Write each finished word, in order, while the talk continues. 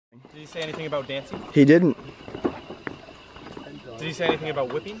Did he say anything about dancing? He didn't. Did he say anything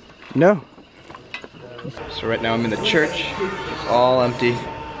about whipping? No. So right now I'm in the church. It's all empty.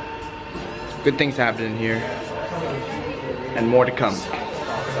 Good things happening here. And more to come.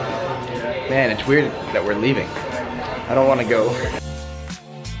 Man, it's weird that we're leaving. I don't want to go.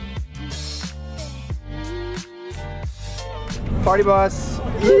 Party bus!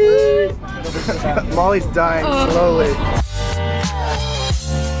 Molly's dying slowly.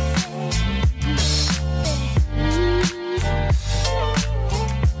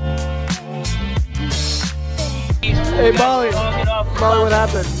 Hey Molly! Molly, what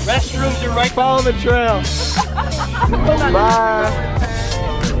happened? Restrooms are right. Follow the trail. Bye.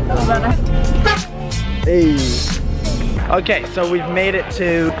 Hey. Okay, so we've made it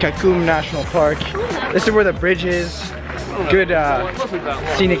to Guggenz National Park. This is where the bridge is. Good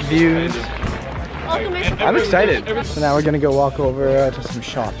scenic views. I'm excited. So now we're gonna go walk over to some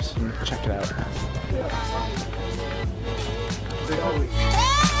shops and check it out.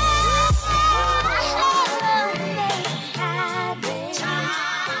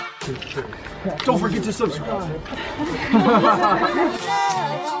 Don't forget to subscribe.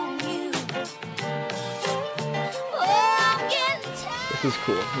 This is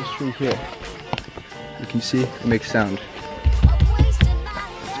cool. This tree here. You can see it makes sound.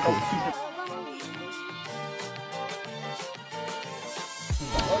 Cool.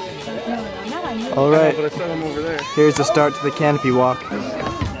 All right. Here's the start to the Canopy walk.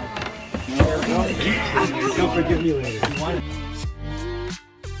 Don't forgive me later.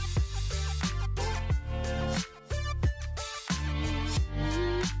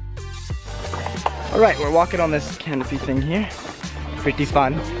 Alright, we're walking on this canopy thing here. Pretty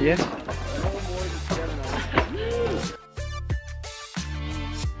fun, yes?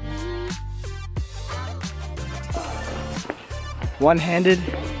 One-handed,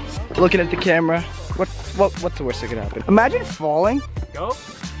 looking at the camera. What's the worst that could happen? Imagine falling. Go.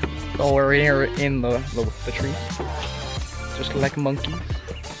 Oh, we're in the tree. Just like monkeys.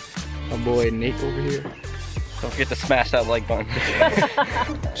 My boy Nate over here. Don't forget to smash that like button.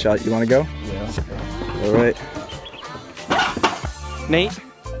 Shot, you wanna go? Yeah. All right. Nate,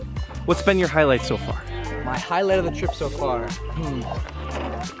 what's been your highlight so far? My highlight of the trip so far?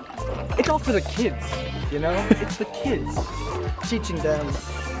 It's all for the kids, you know? It's the kids. Teaching them,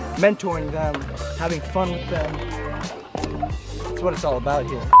 mentoring them, having fun with them. That's what it's all about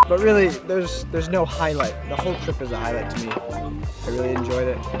here. But really, there's no highlight. The whole trip is a highlight to me. I really enjoyed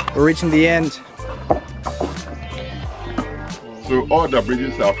it. We're reaching the end. So all the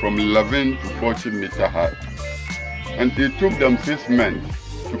bridges are from 11 to 40 meter high. And it took them 6 months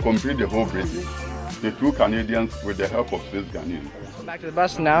to complete the whole bridge. The 2 Canadians with the help of 6 Ghanaians. Back to the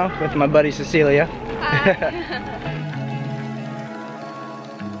bus now with my buddy Cecilia.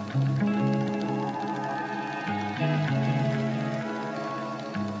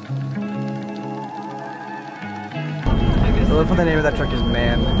 I love how the name of that truck is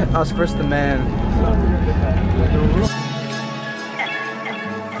Man. Us versus the Man.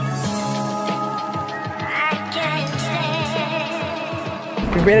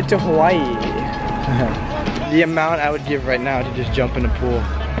 We made it to Hawaii. The amount I would give right now to just jump in a pool.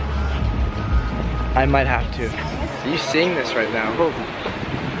 I might have to. Are you seeing this right now?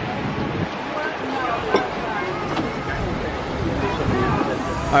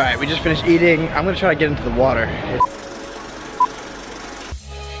 Alright, we just finished eating. I'm gonna try to get into the water.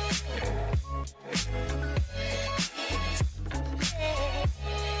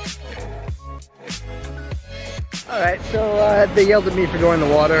 Alright, so they yelled at me for going in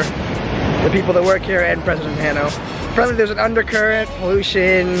the water. The people that work here and President Hanno. Apparently there's an undercurrent,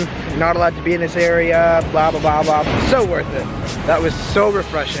 pollution, you're not allowed to be in this area, blah blah blah blah. So worth it. That was so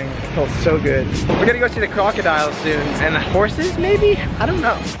refreshing. It felt so good. We're gonna go see the crocodiles soon. And the horses maybe? I don't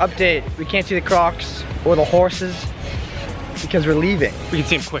know. Update, we can't see the crocs or the horses because we're leaving. We can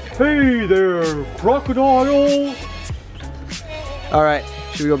see them quick. Hey there, crocodile! Alright,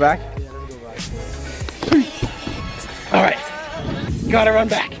 should we go back? Alright, gotta run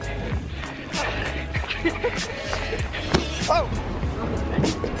back. Oh.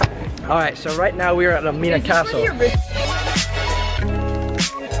 Alright, so right now we're at Elmina Castle.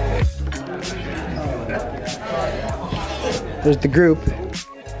 There's the group.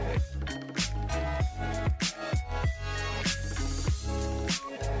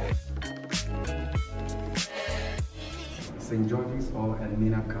 St. George's or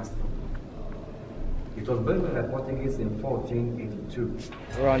Elmina Castle. It was built by the Portuguese in 1482.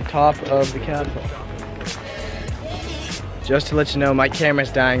 We're on top of the castle. Just to let you know, my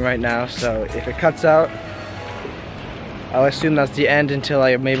camera's dying right now, so if it cuts out, I'll assume that's the end until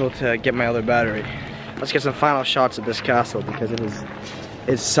I am able to get my other battery. Let's get some final shots of this castle because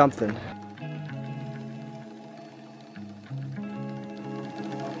it's something.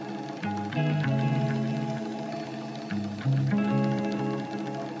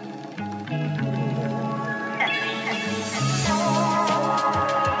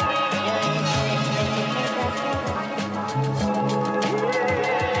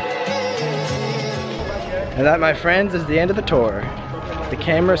 And that, my friends, is the end of the tour. The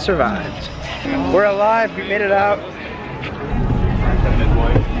camera survived. We're alive, we made it out.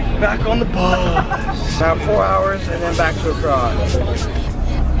 Back on the bus. Now 4 hours and then back to Accra.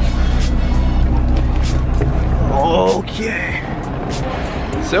 Okay.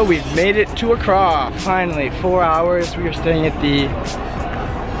 So we've made it to Accra, finally. 4 hours, we are staying at the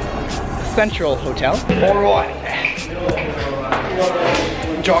Central Hotel. All right.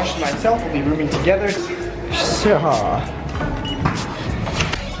 Josh and myself will be rooming together. So,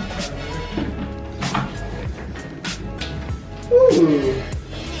 ooh,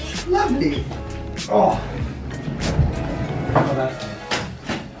 lovely. Oh.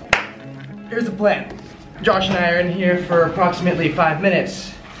 Here's the plan. Josh and I are in here for approximately 5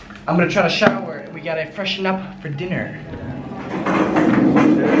 minutes. I'm gonna try to shower and we gotta freshen up for dinner.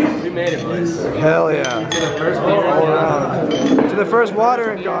 We made it, boys. Hell yeah. To the first water all around. To the first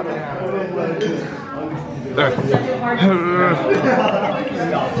water in Ghana. I'm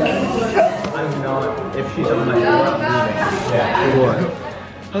not. If she's on my floor, I'm leaving.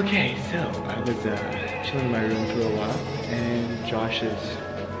 Yeah. Okay, so I was chilling in my room for a while, and Josh's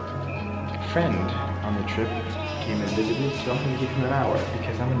friend on the trip came and visited me, so I'm gonna give him an hour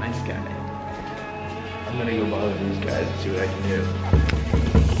because I'm a nice guy. I'm gonna go bother these guys and see what I can do.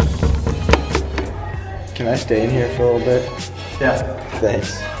 Can I stay in here for a little bit? Yeah.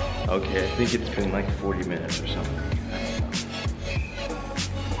 Thanks. Okay, I think it's been like 40 minutes or something.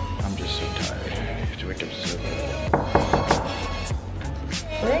 I'm just so tired. I have to wake up so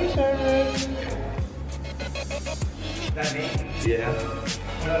early. Room service. That me? Yeah.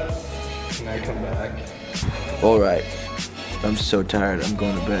 Can I come back? Alright. I'm so tired. I'm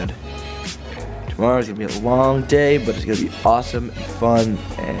going to bed. Tomorrow's gonna be a long day, but it's gonna be awesome and fun,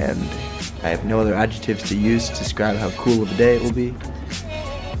 and I have no other adjectives to use to describe how cool of a day it will be.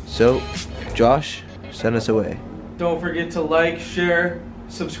 So, Josh, send us away. Don't forget to like, share,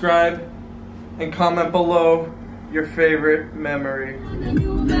 subscribe, and comment below your favorite memory.